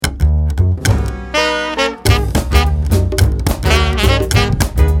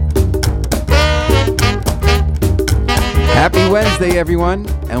Wednesday, everyone,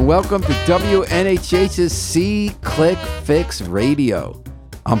 and welcome to WNHH's C-Click Fix Radio.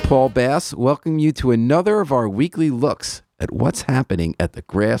 I'm Paul Bass, welcoming you to another of our weekly looks at what's happening at the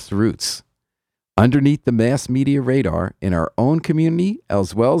grassroots, underneath the mass media radar in our own community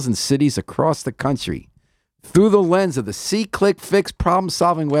as well as in cities across the country, through the lens of the C-Click Fix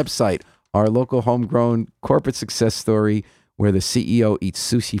problem-solving website, our local homegrown corporate success story where the CEO eats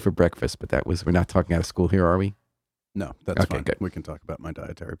sushi for breakfast. But we're not talking out of school here, are we? No, that's okay, fine. Good. We can talk about my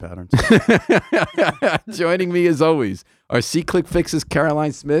dietary patterns. Joining me, as always, are C-Click Fix's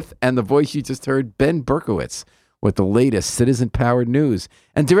Caroline Smith and the voice you just heard, Ben Berkowitz, with the latest citizen-powered news.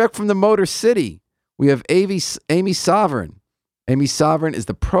 And direct from the Motor City, we have Amy Sovereign. Amy Sovereign is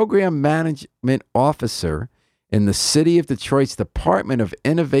the Program Management Officer in the City of Detroit's Department of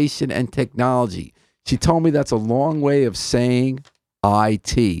Innovation and Technology. She told me that's a long way of saying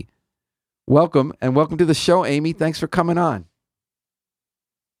IT. Welcome to the show, Amy. Thanks for coming on.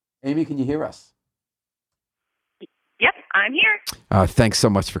 Amy, can you hear us? Yep, I'm here. Thanks so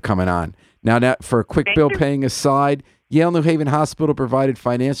much for coming on. Now for a quick bill paying aside, Yale New Haven Hospital provided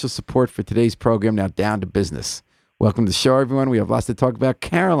financial support for today's program. Now down to business. Welcome to the show, everyone. We have lots to talk about.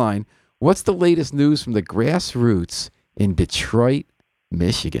 Caroline, what's the latest news from the grassroots in Detroit,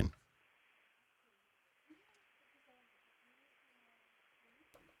 Michigan?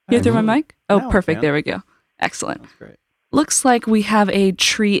 You through my mic? Oh, No, perfect. yeah. There we go. Excellent. That's great. Looks like we have a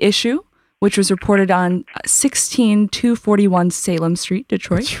tree issue, which was reported on 16241 Salem Street, A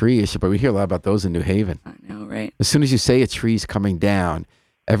Detroit. tree issue, but we hear a lot about those in New Haven. I know, right? As soon as you say a tree's coming down,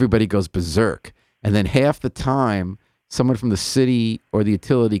 everybody goes berserk. And then half the time, someone from the city or the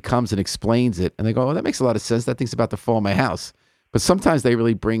utility comes and explains it, and they go, oh, that makes a lot of sense. That thing's about to fall on my house. But sometimes they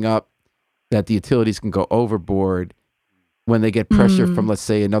really bring up that the utilities can go overboard when they get pressure from, let's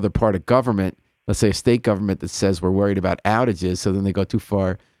say, another part of government, let's say a state government that says we're worried about outages, so then they go too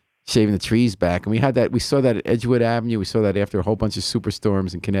far shaving the trees back. And we saw that at Edgewood Avenue. We saw that after a whole bunch of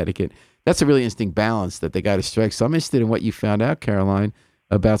superstorms in Connecticut. That's a really interesting balance that they got to strike. So I'm interested in what you found out, Caroline,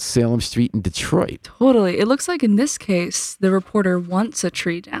 about Salem Street in Detroit. Totally. It looks like in this case, the reporter wants a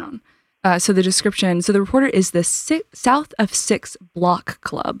tree down. So the reporter is the South of 6 Block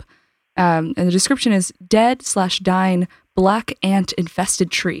Club. And the description is dead/dying black ant infested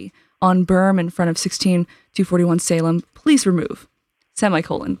tree on berm in front of 16241 Salem. Please remove.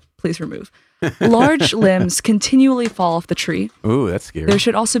 Semicolon. Please remove. Large limbs continually fall off the tree. Ooh, that's scary. There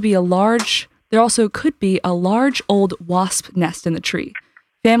also could be a large old wasp nest in the tree.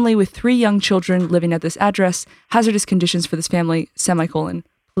 Family with 3 young children living at this address. Hazardous conditions for this family. Semicolon.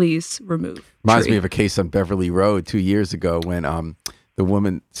 Please remove. Reminds tree. me of a case on Beverly Road 2 years ago when the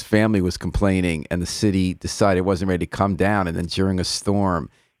woman's family was complaining and the city decided it wasn't ready to come down. And then during a storm,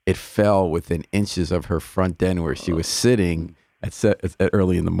 it fell within inches of her front den where she was sitting at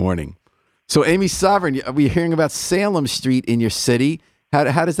early in the morning. So Amy Sovereign, we're hearing about Salem Street in your city.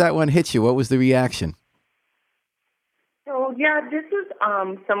 How does that one hit you? What was the reaction? So, yeah, this is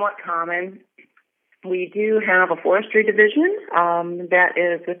somewhat common. We do have a forestry division that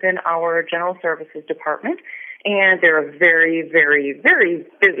is within our general services department, and they're a very, very, very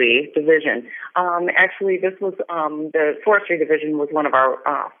busy division. Actually, this was the forestry division was one of our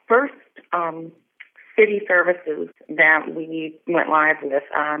first city services that we went live with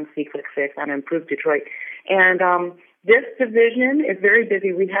on C-Click Fix on Improve Detroit. And this division is very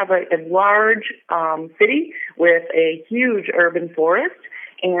busy. We have a large city with a huge urban forest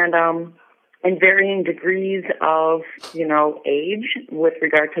and varying degrees of, age with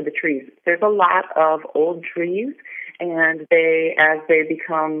regard to the trees. There's a lot of old trees, and as they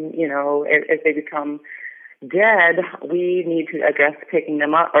become dead, we need to address picking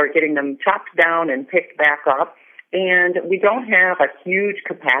them up or getting them chopped down and picked back up. And we don't have a huge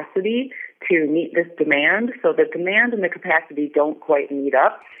capacity to meet this demand, so the demand and the capacity don't quite meet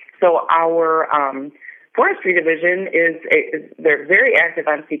up. So our forestry division they're very active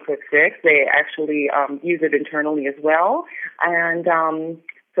on C-Click Fix. They actually use it internally as well. And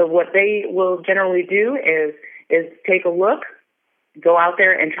so what they will generally do is take a look, go out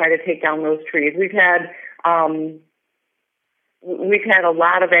there and try to take down those trees. We've had a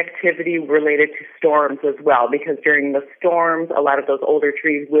lot of activity related to storms as well, because during the storms, a lot of those older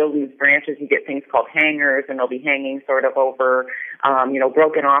trees will lose branches. You get things called hangers, and they'll be hanging sort of over,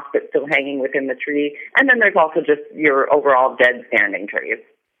 broken off, but still hanging within the tree. And then there's also just your overall dead standing trees.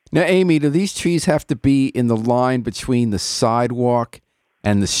 Now, Amy, do these trees have to be in the line between the sidewalk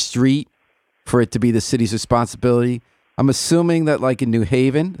and the street for it to be the city's responsibility? I'm assuming that, like in New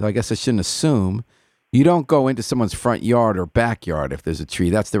Haven, I guess I shouldn't assume, you don't go into someone's front yard or backyard if there's a tree.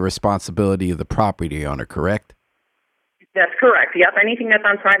 That's the responsibility of the property owner, correct? That's correct. Yep. Anything that's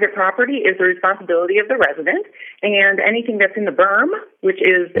on private property is the responsibility of the resident, and anything that's in the berm, which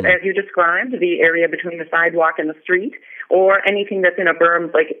is, as you described, the area between the sidewalk and the street, or anything that's in a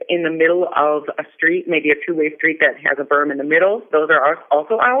berm, like in the middle of a street, maybe a two-way street that has a berm in the middle, those are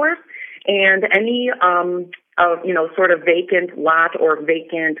also ours. And any, sort of vacant lot or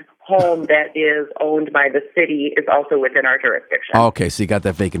vacant home that is owned by the city is also within our jurisdiction. Okay, so you got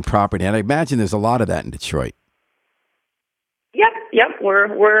that vacant property, and I imagine there's a lot of that in Detroit. Yep. We're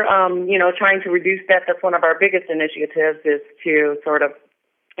trying to reduce that. That's one of our biggest initiatives, is to sort of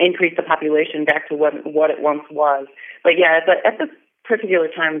increase the population back to what it once was. But yeah, at this particular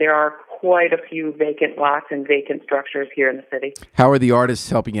time, there are quite a few vacant lots and vacant structures here in the city. How are the artists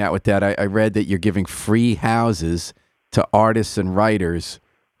helping you out with that? I read that you're giving free houses to artists and writers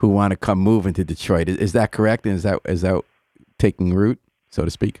who want to come move into Detroit. Is that correct? And is that taking root, so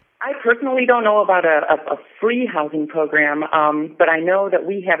to speak? I personally don't know about a free housing program, but I know that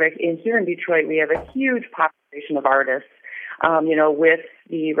we have here in Detroit, we have a huge population of artists, with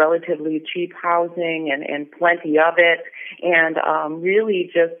the relatively cheap housing and plenty of it, and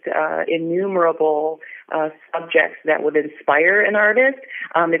really just innumerable subjects that would inspire an artist.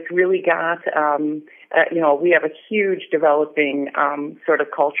 It's really got, we have a huge developing sort of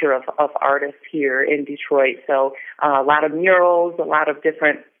culture of artists here in Detroit. So a lot of murals, a lot of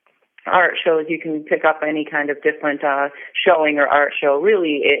different art shows. You can pick up any kind of different showing or art show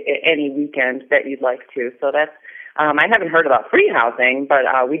really any weekend that you'd like to. So that's, I haven't heard about free housing, but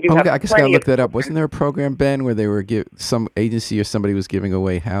we do have I guess I gotta look that up. Wasn't there a program, Ben, where they were some agency or somebody was giving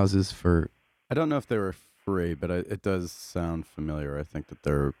away houses for? I don't know if they were free, but it does sound familiar. I think that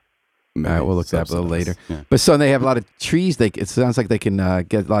they're. All right, we'll look that up a little later. Yeah. But so they have a lot of trees. It sounds like they can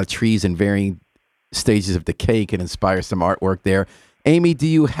get a lot of trees in varying stages of decay, can inspire some artwork there. Amy, do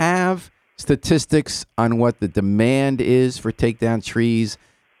you have statistics on what the demand is for takedown trees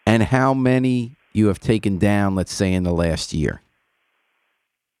and how many you have taken down, let's say, in the last year?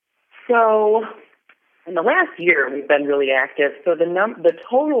 So in the last year, we've been really active. So the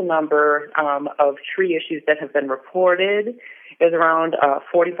total number of tree issues that have been reported is around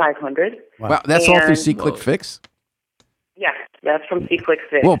 4,500. Wow, that's all through SeeClickFix? Yes, that's from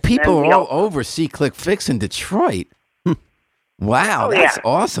SeeClickFix. Well, people are all over SeeClickFix in Detroit. Wow, that's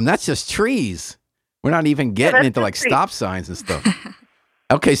awesome. That's just trees. We're not even getting into like stop signs and stuff.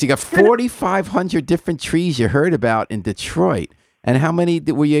 Okay, so you got 4,500 different trees you heard about in Detroit. And how many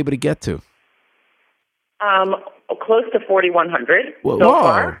were you able to get to? Close to 4,100 so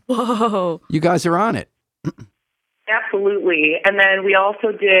far. Whoa. You guys are on it. Absolutely. And then we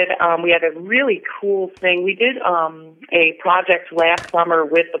also did, we had a really cool thing. We did a project last summer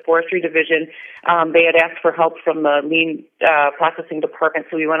with the Forestry Division. They had asked for help from the lean processing department,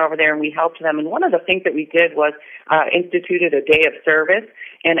 so we went over there and we helped them. And one of the things that we did was instituted a day of service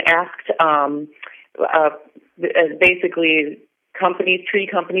and asked basically tree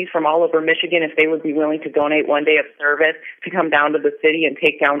companies from all over Michigan, if they would be willing to donate one day of service to come down to the city and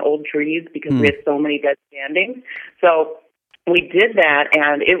take down old trees because we had so many dead standings. So we did that,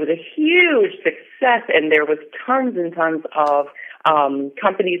 and it was a huge success, and there was tons and tons of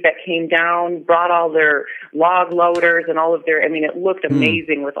companies that came down, brought all their log loaders and all of their, it looked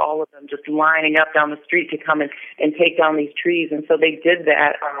amazing with all of them just lining up down the street to come and take down these trees. And so they did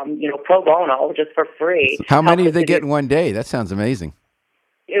that, pro bono, just for free. How many did they get in one day? That sounds amazing.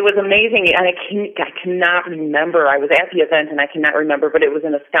 It was amazing, and I cannot remember. I was at the event, and I cannot remember, but it was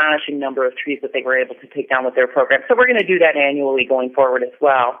an astonishing number of trees that they were able to take down with their program. So we're going to do that annually going forward as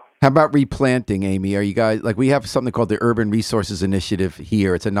well. How about replanting, Amy? Are you guys, we have something called the Urban Resources Initiative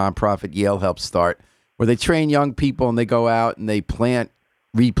here. It's a nonprofit Yale helps start, where they train young people and they go out and they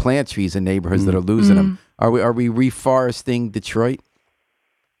replant trees in neighborhoods that are losing them. Are we reforesting Detroit?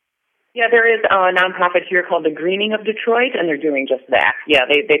 Yeah, there is a nonprofit here called the Greening of Detroit, and they're doing just that. Yeah,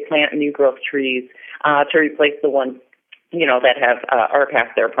 they plant new growth trees to replace the ones, that have are past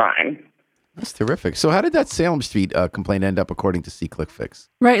their prime. That's terrific. So how did that Salem Street complaint end up according to SeeClickFix?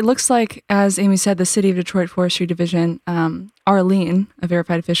 Right. It looks like, as Amy said, the City of Detroit Forestry Division, Arlene, a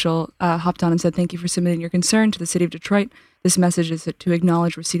verified official, hopped on and said, "Thank you for submitting your concern to the City of Detroit. This message is to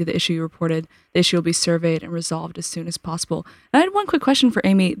acknowledge receipt of the issue you reported. The issue will be surveyed and resolved as soon as possible." And I had one quick question for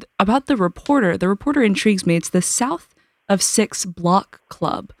Amy about the reporter. The reporter intrigues me. It's the South of 6 Block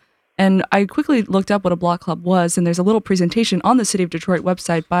Club. And I quickly looked up what a block club was, and there's a little presentation on the City of Detroit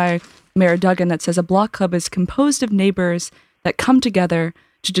website by Mayor Duggan that says a block club is composed of neighbors that come together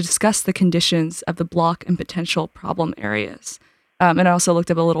to discuss the conditions of the block and potential problem areas. And I also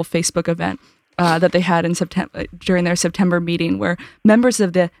looked up a little Facebook event. that they had in September during their September meeting, where members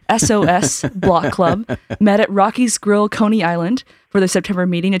of the SOS Block Club met at Rocky's Grill, Coney Island, for the September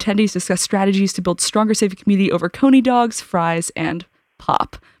meeting. Attendees discussed strategies to build stronger, safer community over Coney dogs, fries, and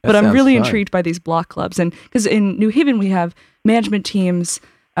pop. But I'm really intrigued by these block clubs, and because in New Haven we have management teams,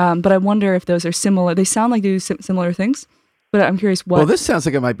 but I wonder if those are similar. They sound like they do similar things. But I'm curious what... Well, this sounds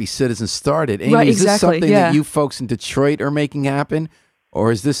like it might be citizen started. Amy, right, is this something yeah. that you folks in Detroit are making happen?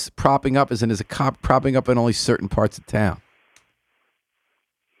 Or is this propping up, is a cop propping up in only certain parts of town?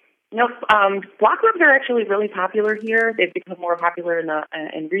 No, block clubs are actually really popular here. They've become more popular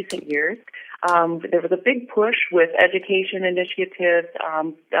in recent years. There was a big push with education initiatives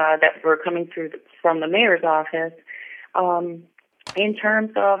that were coming through from the mayor's office. In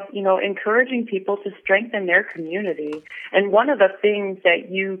terms of, encouraging people to strengthen their community. And one of the things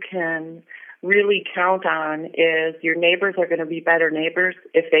that you can really count on is your neighbors are going to be better neighbors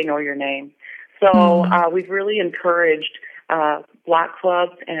if they know your name. So we've really encouraged block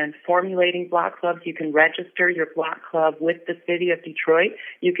clubs and formulating block clubs. You can register your block club with the city of Detroit.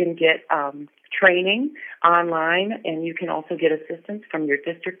 You can get training online, and you can also get assistance from your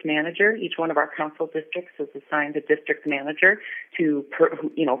district manager. Each one of our council districts is assigned a district manager who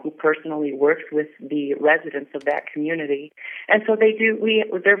personally works with the residents of that community. And so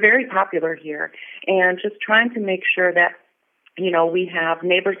they're very popular here, and just trying to make sure that we have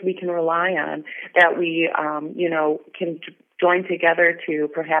neighbors we can rely on, that we can join together to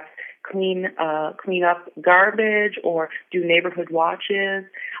perhaps clean up garbage or do neighborhood watches,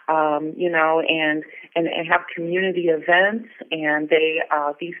 and have community events. And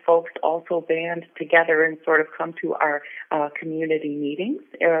these folks also band together and sort of come to our community meetings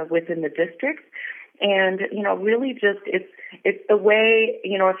within the districts. And, really just it's the way,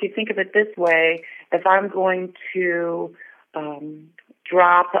 if you think of it this way, if I'm going to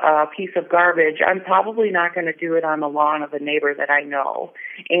drop a piece of garbage, I'm probably not going to do it on the lawn of a neighbor that I know.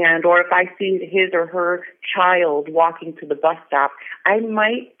 Or if I see his or her child walking to the bus stop, I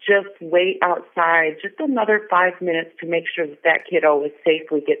might just wait outside just another 5 minutes to make sure that kiddo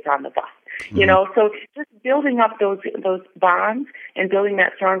safely gets on the bus. Mm-hmm. So just building up those bonds and building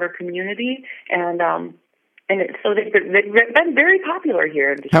that stronger community, so they've been very popular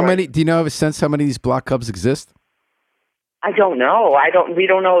here in Detroit. How many? Do you have a sense how many of these block clubs exist? I don't know. We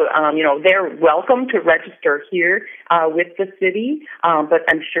don't know. They're welcome to register here with the city, but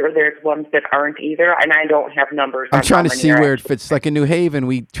I'm sure there's ones that aren't either, and I don't have numbers. I'm trying to see where it fits. Like in New Haven,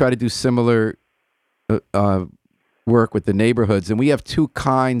 we try to do similar work with the neighborhoods, and we have two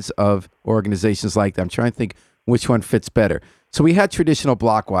kinds of organizations like that. I'm trying to think which one fits better. So we had traditional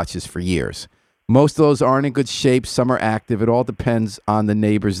block watches for years. Most of those aren't in good shape. Some are active. It all depends on the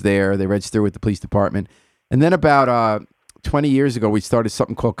neighbors there. They register with the police department. And then about 20 years ago, we started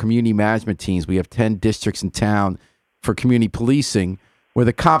something called community management teams. We have 10 districts in town for community policing, where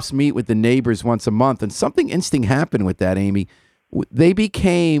the cops meet with the neighbors once a month. And something interesting happened with that, Amy. They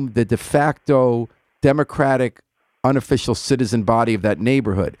became the de facto democratic, unofficial citizen body of that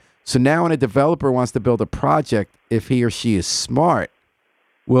neighborhood. So now when a developer wants to build a project, if he or she is smart,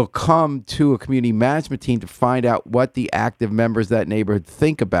 will come to a community management team to find out what the active members of that neighborhood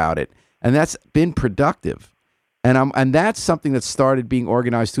think about it. And that's been productive. And that's something that started being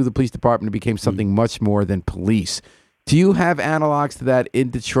organized through the police department and became something much more than police. Do you have analogs to that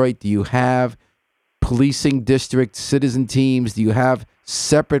in Detroit? Do you have policing district citizen teams? Do you have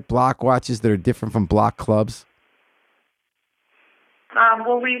separate block watches that are different from block clubs?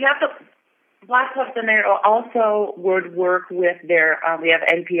 Well, we have the block clubs, and they also would work with we have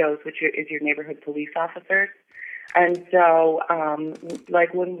NPOs, which is your neighborhood police officers. And so,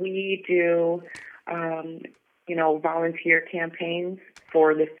 like when we do, volunteer campaigns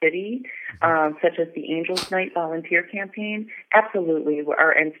for the city, such as the Angels Night volunteer campaign, absolutely,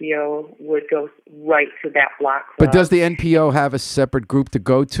 our NPO would go right to that block club. But does the NPO have a separate group to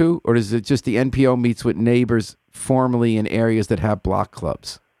go to, or is it just the NPO meets with neighbors formally in areas that have block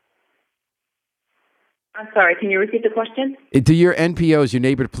clubs? I'm sorry, can you repeat the question? Do your NPOs, your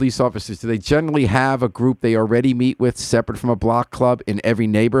neighborhood police officers, do they generally have a group they already meet with separate from a block club in every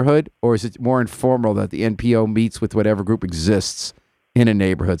neighborhood? Or is it more informal that the NPO meets with whatever group exists in a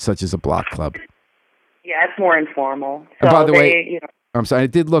neighborhood, such as a block club? Yeah, it's more informal. So and by the way, I'm sorry, I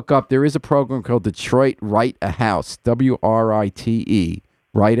did look up, there is a program called Detroit Right a House, WRITE,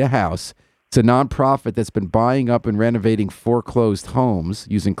 Right a House. It's a nonprofit that's been buying up and renovating foreclosed homes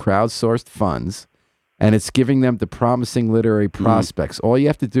using crowdsourced funds. And it's giving them the promising literary prospects. All you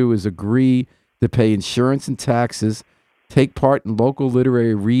have to do is agree to pay insurance and taxes, take part in local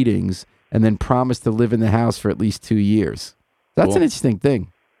literary readings, and then promise to live in the house for at least 2 years. That's an interesting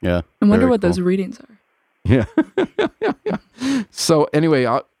thing. Yeah. I wonder very what those cool. readings are. Yeah. So anyway,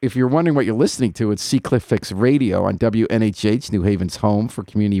 if you're wondering what you're listening to, it's Seacliff Fix Radio on WNHH, New Haven's home for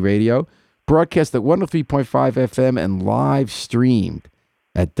community radio, broadcast at 103.5 FM and live streamed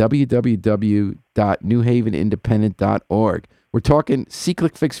at www.newhavenindependent.org. We're talking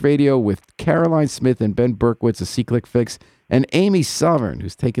Seacliff Fix Radio with Caroline Smith and Ben Berkowitz of Seacliff Fix, and Amy Southern,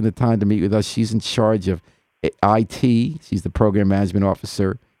 who's taken the time to meet with us. She's in charge of IT. She's the program management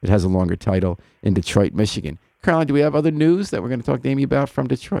officer. It has a longer title in Detroit, Michigan. Caroline, do we have other news that we're going to talk to Amy about from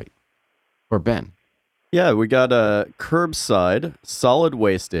Detroit? Or Ben? Yeah, we got a curbside solid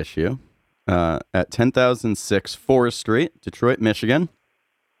waste issue at 10,006 Forest Street, Detroit, Michigan.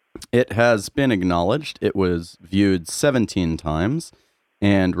 It has been acknowledged. It was viewed 17 times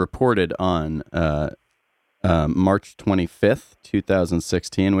and reported on March 25th,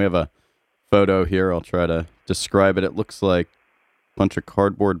 2016. We have a photo here. I'll try to describe it. It looks like a bunch of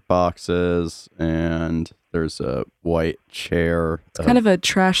cardboard boxes, and there's a white chair. It's kind of a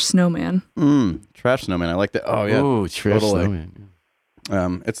trash snowman. Trash snowman. I like that. Oh, yeah. Oh, trash totally. snowman.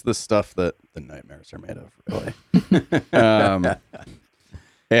 It's the stuff that the nightmares are made of, really.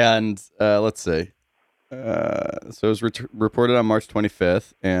 And let's see. So it was reported on March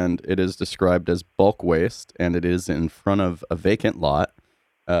 25th, and it is described as bulk waste, and it is in front of a vacant lot.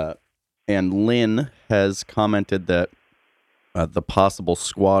 And Lynn has commented that the possible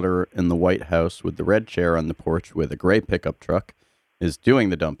squatter in the White House with the red chair on the porch with a gray pickup truck is doing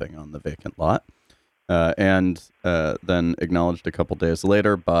the dumping on the vacant lot. And then acknowledged a couple days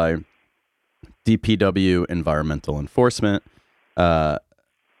later by DPW Environmental Enforcement,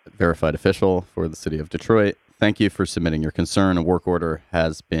 verified official for the city of Detroit. Thank you for submitting your concern. A work order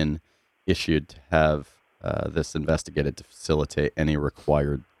has been issued to have this investigated to facilitate any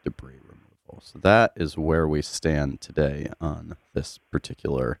required debris removal. So that is where we stand today on this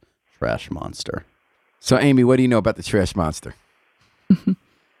particular trash monster. So, Amy, what do you know about the trash monster?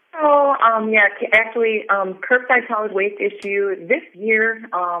 Actually, curbside solid waste issue this year,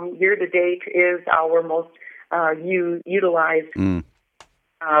 year to date, is our most utilized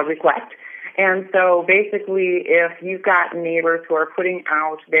request. And so basically, if you've got neighbors who are putting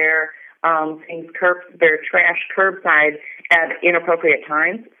out their their trash curbside at inappropriate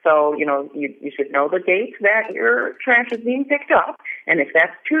times, so you should know the date that your trash is being picked up, and if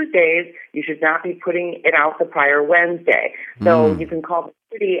that's Tuesdays, you should not be putting it out the prior Wednesday. So you can call the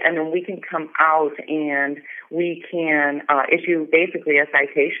city, and then we can come out and we can issue basically a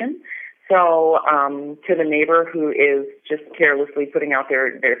citation. So to the neighbor who is just carelessly putting out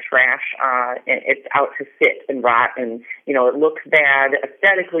their trash, it's out to sit and rot, and it looks bad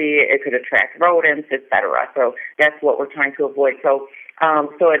aesthetically. It could attract rodents, etc. So that's what we're trying to avoid. So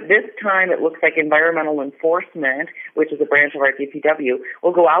at this time, it looks like environmental enforcement, which is a branch of our DPW,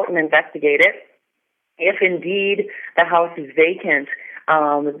 will go out and investigate it. If indeed the house is vacant,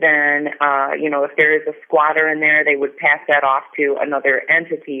 then if there is a squatter in there, they would pass that off to another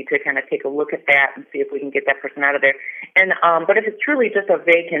entity to kind of take a look at that and see if we can get that person out of there. And but if it's truly just a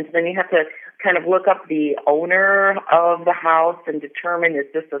vacant, then you have to kind of look up the owner of the house and determine,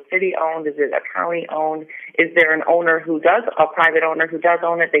 is this a city owned? Is it a county owned? Is there a private owner who does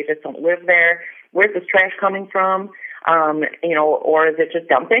own it? They just don't live there. Where's this trash coming from? Or is it just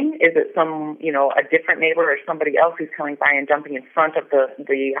dumping? Is it a different neighbor or somebody else who's coming by and dumping in front of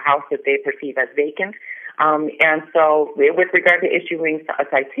the house that they perceive as vacant? And so with regard to issuing a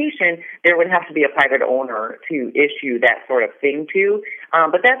citation, there would have to be a private owner to issue that sort of thing to.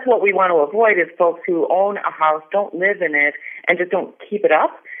 But that's what we want to avoid, is folks who own a house, don't live in it, and just don't keep it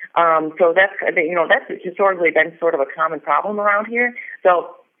up. So that's historically been sort of a common problem around here.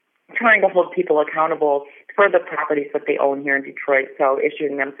 So trying to hold people accountable for the properties that they own here in Detroit, so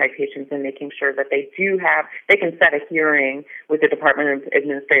issuing them citations and making sure that they can set a hearing with the Department of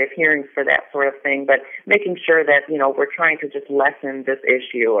Administrative Hearings for that sort of thing, but making sure that, we're trying to just lessen this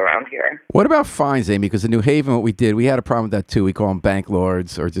issue around here. What about fines, Amy? Because in New Haven, what we did, we had a problem with that too. We call them bank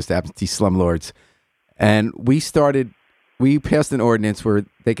lords or just absentee slumlords. And we passed an ordinance where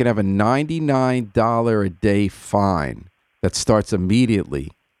they can have a $99 a day fine that starts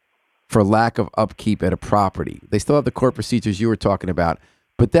immediately for lack of upkeep at a property. They still have the court procedures you were talking about,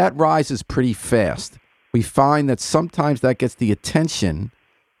 but that rises pretty fast. We find that sometimes that gets the attention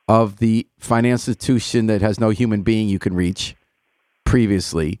of the financial institution that has no human being you can reach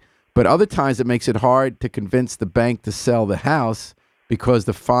previously, but other times it makes it hard to convince the bank to sell the house because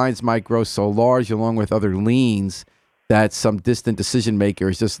the fines might grow so large along with other liens that some distant decision maker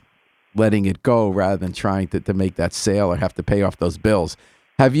is just letting it go rather than trying to make that sale or have to pay off those bills.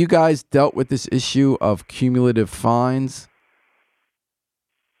 Have you guys dealt with this issue of cumulative fines?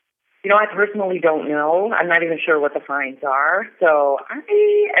 I personally don't know. I'm not even sure what the fines are. So I'm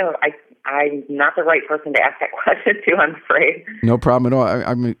not the right person to ask that question to, I'm afraid. No problem at all.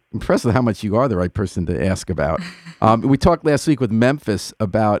 I'm impressed with how much you are the right person to ask about. We talked last week with Memphis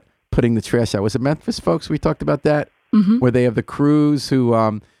about putting the trash out. Was it Memphis, folks? We talked about that, where they have the crews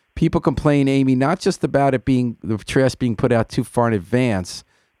who people complain, Amy, not just about the trash being put out too far in advance,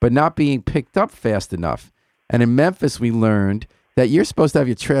 but not being picked up fast enough. And in Memphis, we learned that you're supposed to have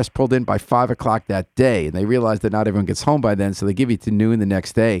your trash pulled in by 5 o'clock that day, and they realize that not everyone gets home by then, so they give you to noon the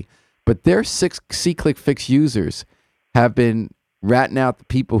next day. But their 6 SeeClick Fix users have been ratting out the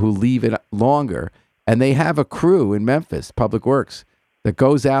people who leave it longer, and they have a crew in Memphis, Public Works, that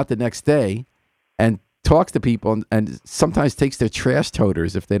goes out the next day and talks to people and sometimes takes their trash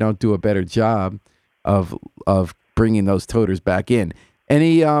toters if they don't do a better job of bringing those toters back in.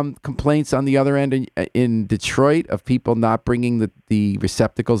 Any complaints on the other end in Detroit of people not bringing the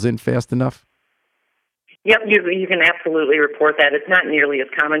receptacles in fast enough? Yep, you can absolutely report that. It's not nearly as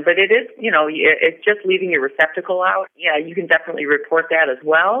common, but it is, it's just leaving your receptacle out. Yeah, you can definitely report that as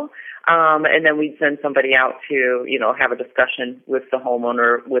well. And then we'd send somebody out to, have a discussion with the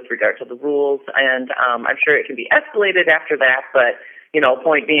homeowner with regard to the rules. And I'm sure it can be escalated after that, but,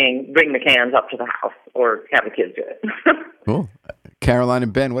 point being, bring the cans up to the house or have the kids do it. Cool. Caroline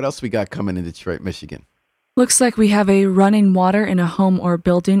and Ben, what else we got coming in Detroit, Michigan? Looks like we have a running water in a home or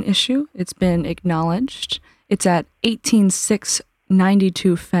building issue. It's been acknowledged. It's at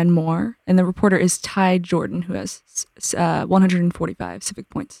 18692 Fenmore, and the reporter is Ty Jordan, who has 145 civic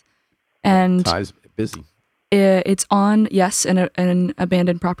points. And Ty's busy. It's on, yes, an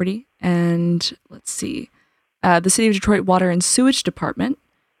abandoned property. And let's see. The City of Detroit Water and Sewage Department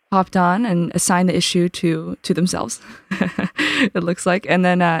hopped on and assigned the issue to themselves. It looks like, and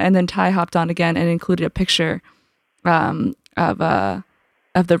then Ty hopped on again and included a picture of the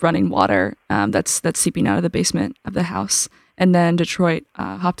running water that's seeping out of the basement of the house. And then Detroit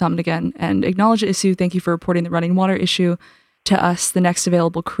hopped on again and acknowledged the issue. Thank you for reporting the running water issue to us. The next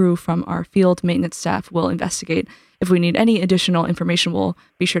available crew from our field maintenance staff will investigate. If we need any additional information, we'll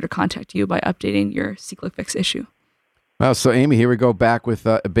be sure to contact you by updating your SeeClick Fix issue. Well, so Amy, here we go back with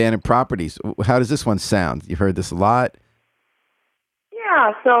abandoned properties. How does this one sound? You've heard this a lot.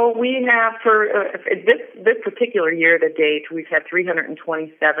 Yeah, so we have for this particular year to date, we've had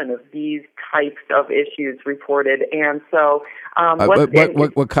 327 of these types of issues reported, and so what do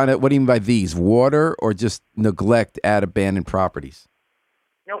you mean by these? Water or just neglect at abandoned properties?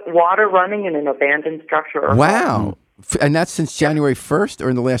 No, water running in an abandoned structure. Or wow, home. And that's since January 1st or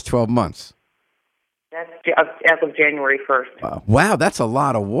in the last 12 months? That's as of January 1st. Wow, that's a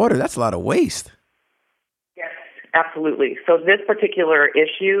lot of water. That's a lot of waste. Yes, absolutely. So this particular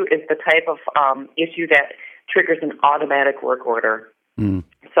issue is the type of issue that triggers an automatic work order.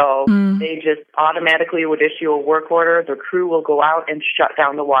 So they just automatically would issue a work order. The crew will go out and shut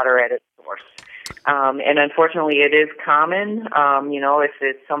down the water at its source. And unfortunately, it is common, if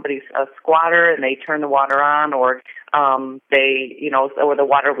it's somebody's a squatter and they turn the water on, or or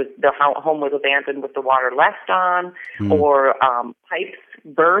the home was abandoned with the water left on, or pipes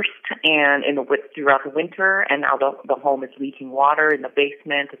burst throughout the winter, and now the home is leaking water in the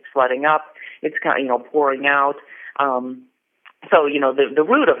basement. It's flooding up. It's pouring out. So, the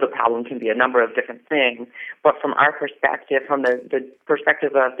root of the problem can be a number of different things, but from our perspective, from the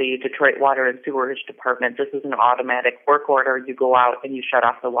perspective of the Detroit Water and Sewerage Department, this is an automatic work order. You go out and you shut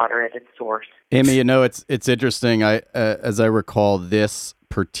off the water at its source. Amy, it's interesting. As I recall, this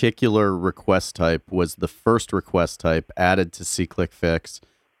particular request type was the first request type added to SeeClick Fix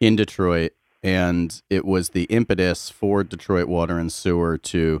in Detroit, and it was the impetus for Detroit Water and Sewer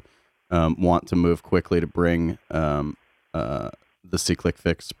to want to move quickly to bring the SeeClick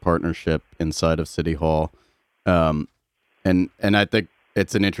Fix partnership inside of City Hall. And I think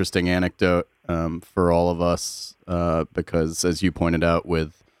it's an interesting anecdote for all of us because, as you pointed out,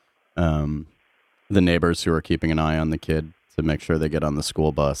 with the neighbors who are keeping an eye on the kid to make sure they get on the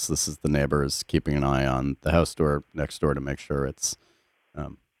school bus, this is the neighbors keeping an eye on the house door next door to make sure it's,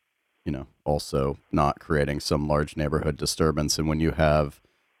 also not creating some large neighborhood disturbance. And when you have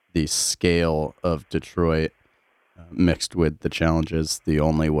the scale of Detroit mixed with the challenges, the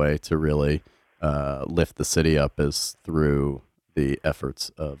only way to really lift the city up is through the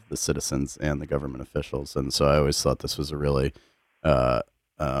efforts of the citizens and the government officials. And so I always thought this was a really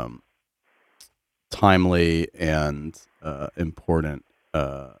timely and important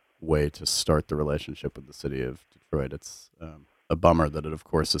way to start the relationship with the city of Detroit. It's a bummer that it, of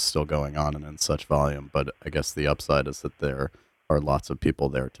course, is still going on and in such volume, but I guess the upside is that there are lots of people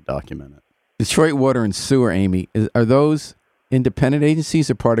there to document it. Detroit Water and Sewer, Amy, are those independent agencies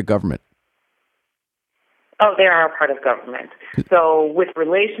or part of government? Oh, they are a part of government. So, with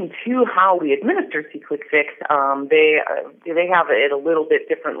relation to how we administer C-Click Fix, they have it a little bit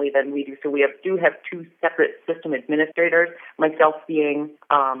differently than we do. So, we do have two separate system administrators. Myself being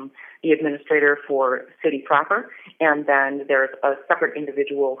the administrator for city proper, and then there's a separate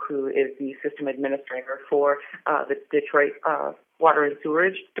individual who is the system administrator for the Detroit Water and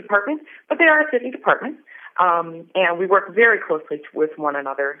Sewerage Department. But they are a city department. And we work very closely with one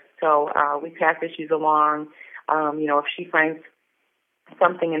another. So we pass issues along. If she finds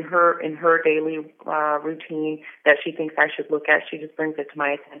something in her daily routine that she thinks I should look at, she just brings it to my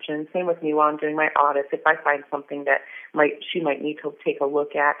attention. Same with me while I'm doing my audits. If I find something that she might need to take a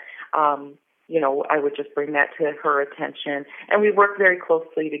look at, I would just bring that to her attention. And we work very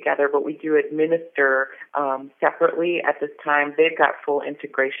closely together, but we do administer separately at this time. They've got full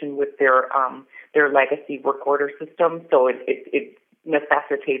integration with their legacy work order system, so it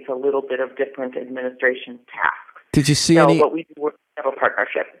necessitates a little bit of different administration tasks. Did you see but we do have a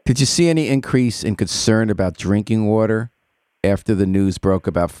partnership. Did you see any increase in concern about drinking water after the news broke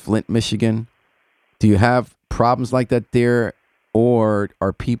about Flint, Michigan? Do you have problems like that there, or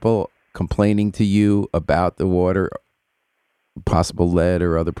are people complaining to you about the water, possible lead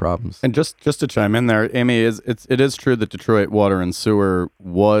or other problems? And just to chime in there, Amy, it is true that Detroit Water and Sewer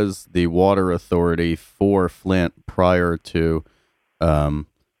was the water authority for Flint prior to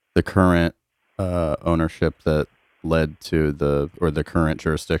the current ownership that led to the current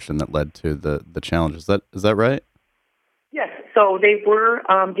jurisdiction that led to the challenge. Is that right? Yes. So they were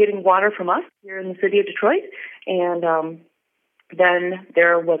getting water from us here in the city of Detroit, and then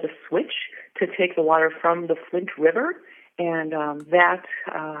there was a switch to take the water from the Flint River, and that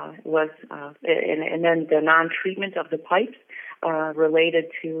was, and then the non-treatment of the pipes related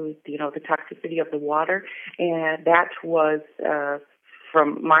to the toxicity of the water, and that was,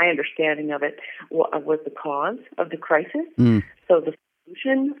 from my understanding of it, was the cause of the crisis. So the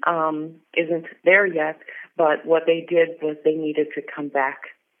solution isn't there yet, but what they did was they needed to come back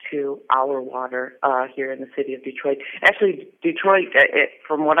to our water here in the city of Detroit. Actually, Detroit,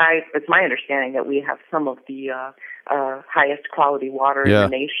 it's my understanding that we have some of the highest quality water in the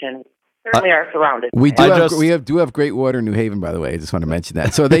nation. Certainly are surrounded. We do have great water in New Haven, by the way. I just want to mention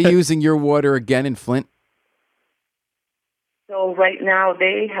that. So are they using your water again in Flint? So right now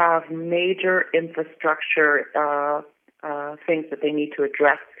they have major infrastructure things that they need to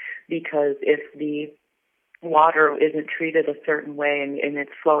address, because if the water isn't treated a certain way and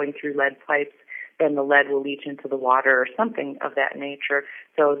it's flowing through lead pipes, then the lead will leach into the water or something of that nature.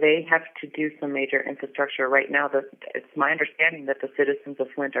 So they have to do some major infrastructure. Right now, it's my understanding that the citizens of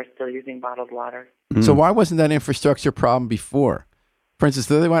Flint are still using bottled water. So why wasn't that infrastructure problem before? For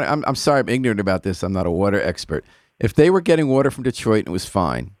instance, I'm sorry, I'm ignorant about this. I'm not a water expert. If they were getting water from Detroit and it was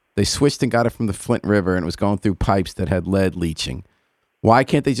fine, they switched and got it from the Flint River and it was going through pipes that had lead leaching. Why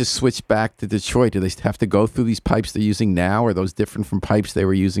can't they just switch back to Detroit? Do they have to go through these pipes they're using now? Are those different from pipes they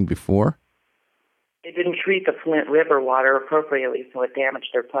were using before? They didn't treat the Flint River water appropriately, so it damaged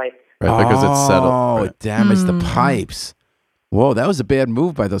their pipes. Right, because it's settled. Oh, right. it damaged the pipes. Whoa, that was a bad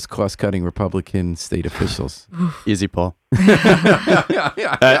move by those cost-cutting Republican state officials. Easy, Paul.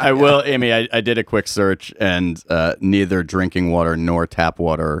 I will, Amy, I did a quick search, and neither drinking water nor tap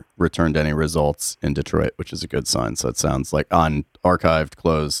water returned any results in Detroit, which is a good sign. So it sounds like on archived,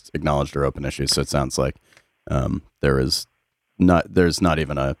 closed, acknowledged, or open issues. So it sounds like there's not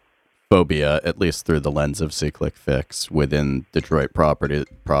even a phobia, at least through the lens of C-Click Fix, within Detroit proper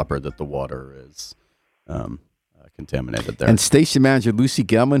that the water is contaminated there. And station manager Lucy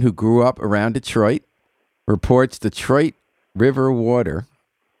Gelman, who grew up around Detroit, reports Detroit River water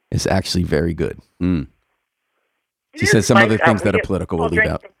is actually very good. She says some other things that are political we'll leave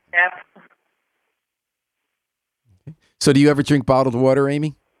out. So do you ever drink bottled water,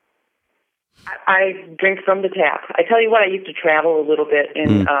 Amy? I drink from the tap. I tell you what, I used to travel a little bit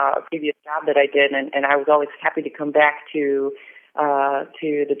in a previous job that I did, and I was always happy to come back to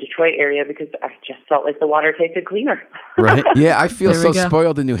the Detroit area because I just felt like the water tasted cleaner. Right? Yeah, I feel so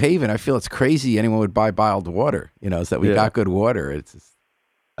spoiled in New Haven. I feel it's crazy anyone would buy bottled water. Is that we got good water. It's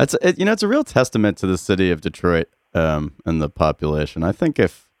a real testament to the city of Detroit and the population. I think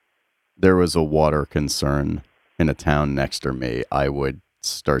if there was a water concern in a town next to me, I would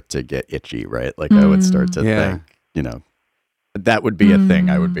start to get itchy, right? Like I would start to think, that would be a thing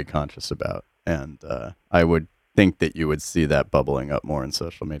I would be conscious about. And I would think that you would see that bubbling up more in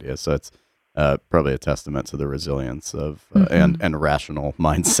social media. So it's probably a testament to the resilience of and rational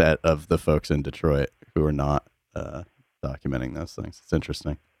mindset of the folks in Detroit who are not documenting those things. It's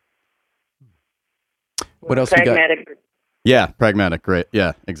interesting. What else we got? Yeah, pragmatic. Great.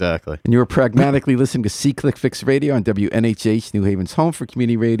 Yeah, exactly. And you were pragmatically listening to C-Click Fix Radio on WNHH, New Haven's home for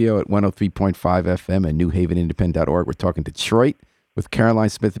community radio at 103.5 FM and newhavenindependent.org. We're talking Detroit with Caroline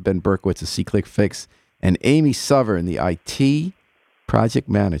Smith and Ben Berkowitz of C-Click Fix and Amy Sover, the IT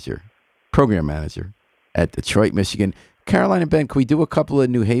program manager at Detroit, Michigan. Caroline and Ben, can we do a couple of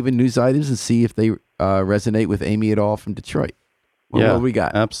New Haven news items and see if they resonate with Amy at all from Detroit? What do we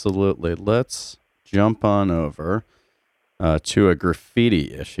got? Absolutely. Let's jump on over to a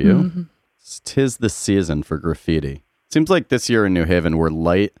graffiti issue. Mm-hmm. 'Tis the season for graffiti. Seems like this year in New Haven we're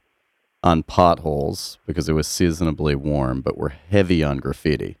light on potholes because it was seasonably warm, but we're heavy on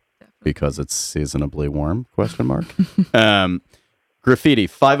graffiti because it's seasonably warm, ? Graffiti,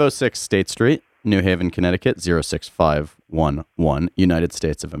 506 State Street, New Haven, Connecticut, 06511, United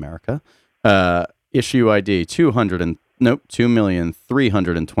States of America. Issue ID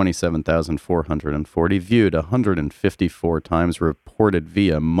 2,327,440, viewed 154 times, reported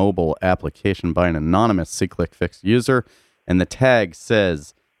via mobile application by an anonymous C-Click Fix user, and the tag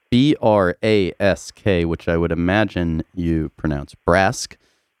says BRASK, which I would imagine you pronounce Brask.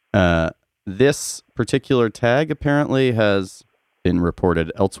 This particular tag apparently has been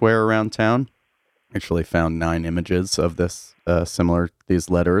reported elsewhere around town. Actually found 9 images of this these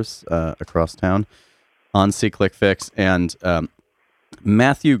letters across town on C-Click Fix, and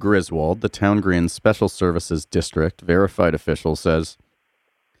Matthew Griswold, the Town Green Special Services District verified official, says,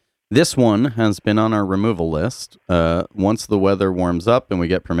 this one has been on our removal list. Once the weather warms up and we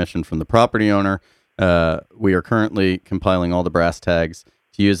get permission from the property owner, we are currently compiling all the brass tags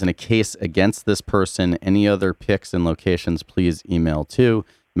to use in a case against this person. Any other pics and locations, please email to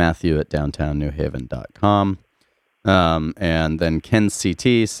matthew@downtownnewhaven.com. And then Ken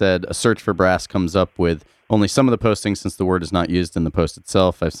CT said, a search for brass comes up with only some of the postings since the word is not used in the post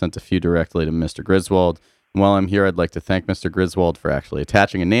itself. I've sent a few directly to Mr. Griswold. And while I'm here, I'd like to thank Mr. Griswold for actually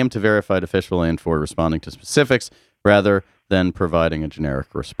attaching a name to verified official and for responding to specifics rather than providing a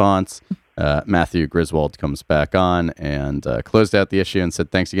generic response. Matthew Griswold comes back on and closed out the issue and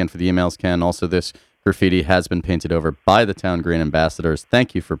said, thanks again for the emails, Ken. Also, this graffiti has been painted over by the Town Green ambassadors.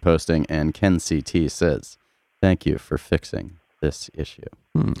 Thank you for posting. And Ken CT says, thank you for fixing this issue.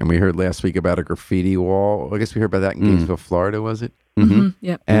 And we heard last week about a graffiti wall. I guess we heard about that in Gainesville, Florida, was it? Mm-hmm.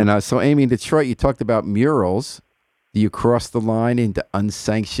 Yep. And so, Amy, in Detroit, you talked about murals. Do you cross the line into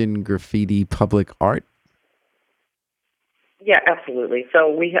unsanctioned graffiti public art? Yeah, absolutely. So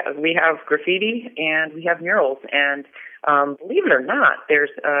we have graffiti and we have murals, and believe it or not, there's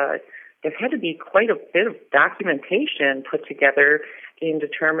had to be quite a bit of documentation put together in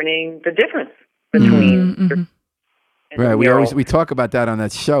determining the difference between. Mm-hmm. Right. We talk about that on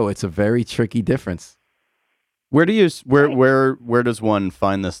that show. It's a very tricky difference. Where does one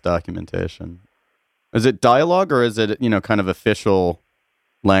find this documentation? Is it dialogue or is it, kind of official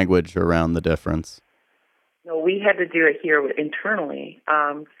language around the difference? No, we had to do it here internally.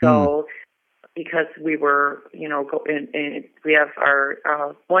 Because we were, we have our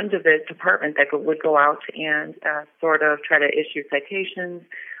one department that would go out and sort of try to issue citations.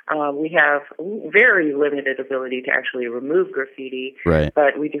 We have very limited ability to actually remove graffiti, right?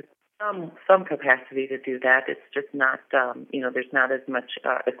 But we do some capacity to do that. It's just not, there's not as much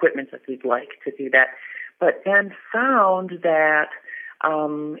equipment as we'd like to do that. But then found that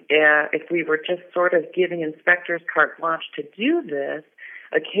if we were just sort of giving inspectors carte blanche to do this,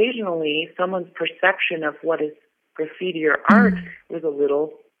 occasionally someone's perception of what is graffiti or art was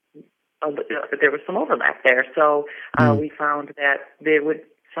there was some overlap there. So we found that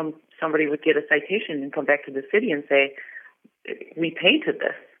somebody would get a citation and come back to the city and say, we painted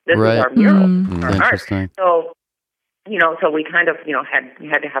this. This is our mural, our art. So, so we kind of,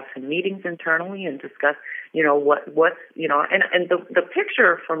 had to have some meetings internally and discuss, what's, and the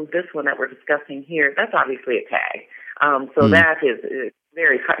picture from this one that we're discussing here, that's obviously a tag. So that is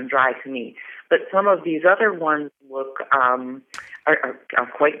very cut and dry to me. But some of these other ones look are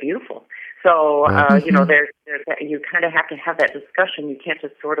quite beautiful. So there's you kind of have to have that discussion. You can't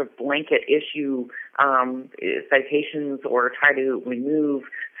just sort of blanket issue citations or try to remove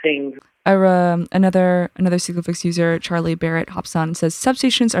things. Another C-Click Fix user, Charlie Barrett, hops on and says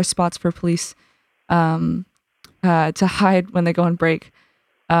substations are spots for police to hide when they go on break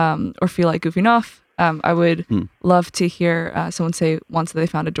or feel like goofing off. I would love to hear someone say once they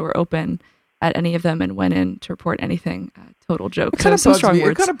found a door open at any of them and went in to report anything. Total joke. It kind Some of strong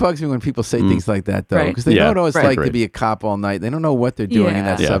words. It kind of bugs me when people say things like that, though, Right. because they Yeah, don't know what it's right. like to Right. be a cop all night. They don't know what they're doing in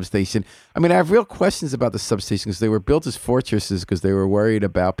that Yeah. substation. I mean, I have real questions about the substations because they were built as fortresses because they were worried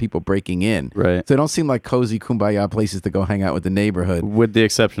about people breaking in. Right. So they don't seem like cozy kumbaya places to go hang out with the neighborhood. With the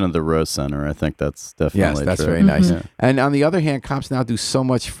exception of the Rose Center, I think that's definitely Yes, that's true. very nice. Yeah. And on the other hand, cops now do so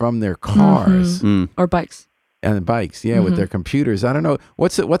much from their cars Mm. Or bikes. and bikes, with their computers. I don't know.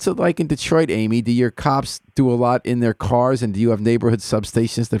 What's it like in Detroit, Amy? Do your cops do a lot in their cars, and do you have neighborhood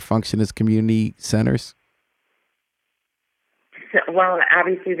substations that function as community centers? Well,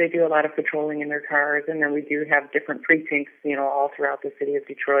 obviously they do a lot of patrolling in their cars, and then we do have different precincts, all throughout the city of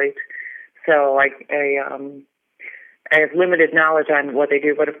Detroit. So I have limited knowledge on what they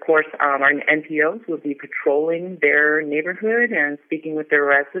do, but of course our NPOs will be patrolling their neighborhood and speaking with their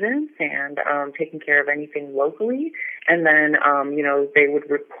residents and taking care of anything locally. And then, they would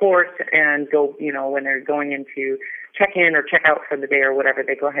report and go, when they're going in to check in or check out for the day or whatever,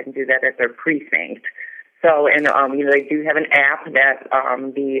 they go ahead and do that at their precinct. So, and, they do have an app that,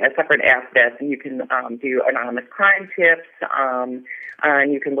 a separate app that you can do anonymous crime tips,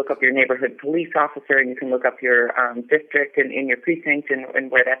 and you can look up your neighborhood police officer, and you can look up your district and in your precinct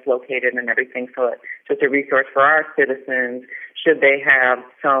and where that's located and everything. So it's just a resource for our citizens should they have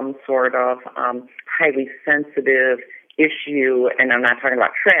some sort of highly sensitive issue, and I'm not talking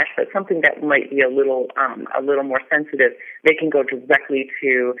about trash, but something that might be a little more sensitive. They can go directly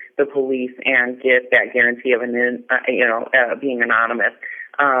to the police and get that guarantee of being anonymous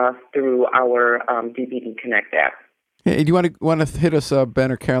through our DPD Connect app. Hey, do you want to hit us,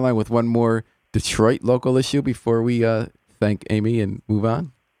 Ben or Caroline, with one more Detroit local issue before we thank Amy and move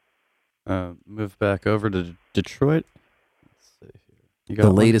on? Move back over to Detroit. Let's see here. You got The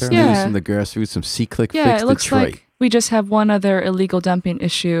one, latest Caroline? news Yeah. from the grassroots, some C-Click Yeah, fix it looks Detroit. like we just have one other illegal dumping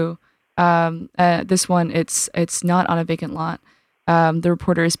issue. This one, it's not on a vacant lot. The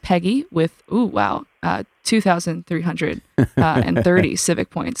reporter is Peggy with 2,330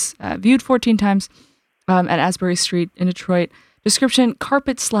 civic points. Viewed 14 times at Asbury Street in Detroit. Description: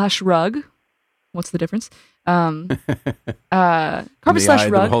 carpet/rug. What's the difference? Carpet/rug.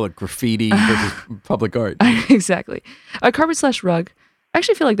 The whole graffiti versus public art. Exactly. A carpet/rug. I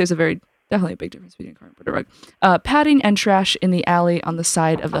actually feel like there's definitely a big difference between a carpet and a rug. Padding and trash in the alley on the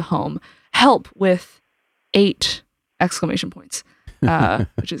side of the home. Help with 8 exclamation points,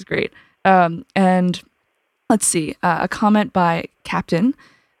 which is great. And let's see, a comment by Captain.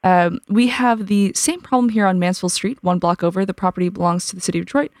 We have the same problem here on Mansfield Street, 1 block over. The property belongs to the city of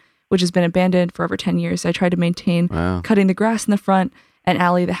Detroit, which has been abandoned for over 10 years. I tried to maintain cutting the grass in the front and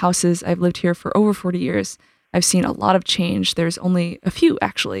alley, the houses. I've lived here for over 40 years. I've seen a lot of change. There's only a few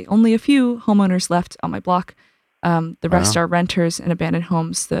homeowners left on my block. The rest are renters and abandoned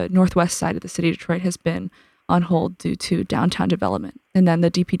homes. The northwest side of the city of Detroit has been on hold due to downtown development. And then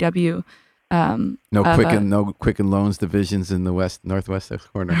the DPW. No Quicken Loans divisions in the northwest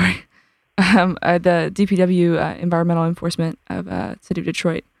corner. Right. The DPW environmental enforcement of city of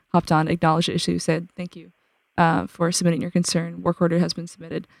Detroit hopped on, acknowledged the issue, said thank you for submitting your concern. Work order has been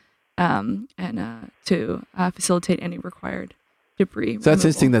submitted. And to facilitate any required debris. So that's removal.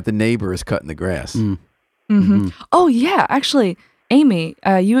 interesting that the neighbor is cutting the grass. Oh yeah, actually, Amy,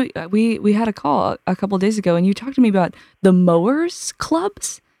 we had a call a couple of days ago, and you talked to me about the mowers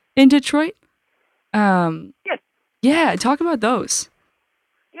clubs in Detroit. Yes. Yeah, talk about those.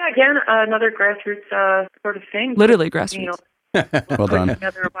 Yeah, again, another grassroots sort of thing. Literally grassroots. Well done. Put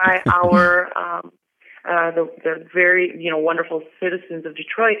together by our the very wonderful citizens of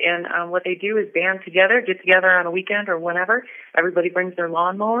Detroit, and what they do is get together on a weekend or whenever. Everybody brings their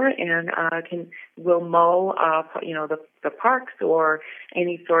lawnmower and will mow the parks or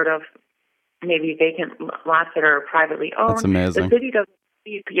any sort of maybe vacant lots that are privately owned. That's amazing. The city does.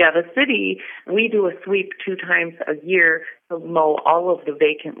 The city, we do a sweep 2 times a year to mow all of the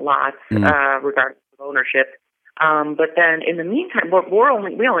vacant lots, regardless of ownership. But then in the meantime,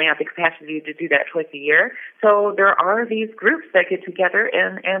 we only have the capacity to do that twice a year. So there are these groups that get together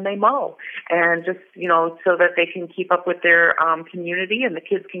and they mow, and just, so that they can keep up with their community, and the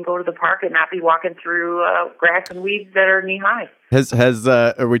kids can go to the park and not be walking through grass and weeds that are knee high.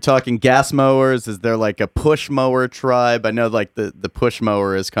 Are we talking gas mowers? Is there like a push mower tribe? I know like the push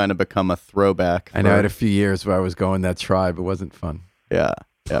mower has kind of become a throwback. I know I had a few years where I was going that tribe. It wasn't fun. Yeah.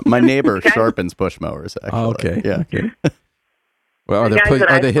 My neighbor sharpens push mowers, actually. Oh, okay. Yeah. Okay. Well, are The guys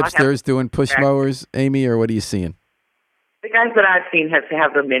that the I saw hipsters doing push mowers, Amy, or what are you seeing? The guys that I've seen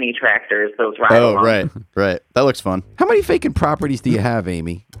have the mini tractors, those ride Oh, along. right. That looks fun. How many vacant properties do you have,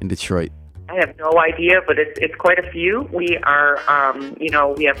 Amy, in Detroit? I have no idea, but it's quite a few. We are,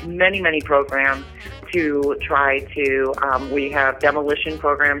 we have many programs to try to. We have demolition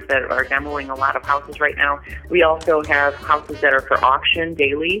programs that are demoing a lot of houses right now. We also have houses that are for auction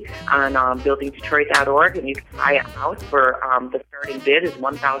daily on buildingdetroit.org, and you can buy a house for the starting bid is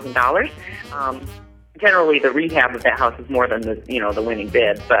 $1,000. Generally, the rehab of that house is more than the winning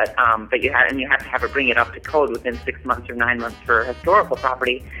bid, but you have to have it bring it up to code within 6 months or 9 months for historical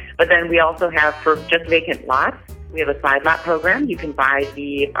property. But then we also have for just vacant lots. We have a side lot program. You can buy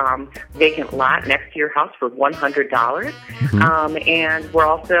the vacant lot next to your house for $100. And we're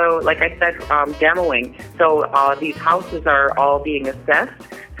also, like I said, demoing. So these houses are all being assessed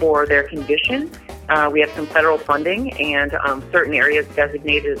for their condition. We have some federal funding, and certain areas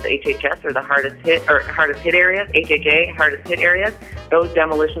designated as HHS or the hardest hit areas, HHA, hardest hit areas. Those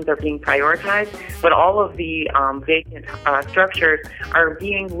demolitions are being prioritized, but all of the vacant structures are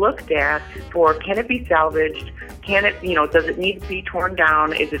being looked at for: can it be salvaged? Can it, does it need to be torn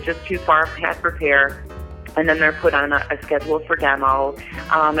down? Is it just too far past repair? And then they're put on a schedule for demo.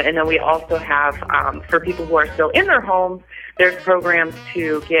 And then we also have, for people who are still in their homes, there's programs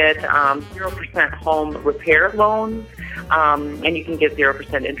to get 0% home repair loans, and you can get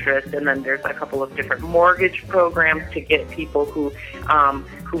 0% interest. And then there's a couple of different mortgage programs to get people who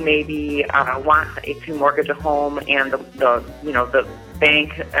maybe want to mortgage a home, and the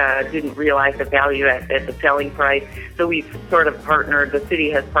bank didn't realize the value at the selling price. So we've sort of partnered. The city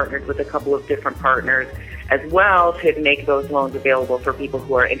has partnered with a couple of different partners as well to make those loans available for people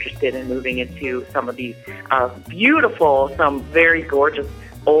who are interested in moving into some of these beautiful, some very gorgeous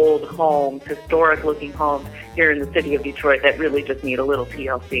old homes, historic-looking homes here in the city of Detroit that really just need a little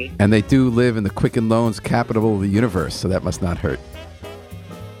TLC. And they do live in the Quicken Loans capital of the universe, so that must not hurt.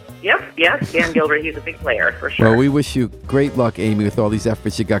 Yep, yes, Dan Gilbert, he's a big player for sure. Well, we wish you great luck, Amy, with all these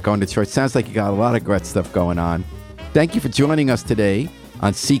efforts you got going in Detroit. Sounds like you got a lot of great stuff going on. Thank you for joining us today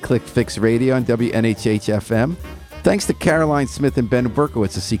on C-Click Fix Radio on WNHH-FM. Thanks to Caroline Smith and Ben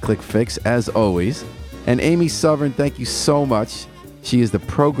Berkowitz of C-Click Fix, as always. And Amy Sovereign, thank you so much. She is the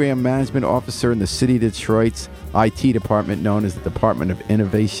Program Management Officer in the City of Detroit's IT department, known as the Department of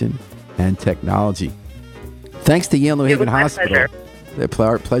Innovation and Technology. Thanks to Yale New Haven Hospital.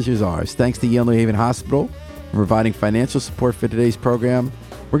 Our pleasure's ours. Thanks to Yale New Haven Hospital for providing financial support for today's program.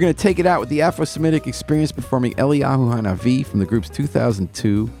 We're going to take it out with the Afro-Semitic Experience performing Eliyahu Hanavi from the group's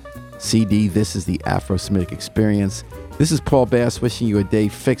 2002 CD, This is the Afro-Semitic Experience. This is Paul Bass wishing you a day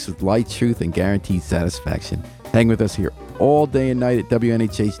fixed with light, truth, and guaranteed satisfaction. Hang with us here all day and night at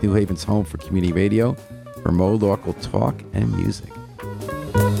WNHH New Haven's home for community radio, for more local talk and music.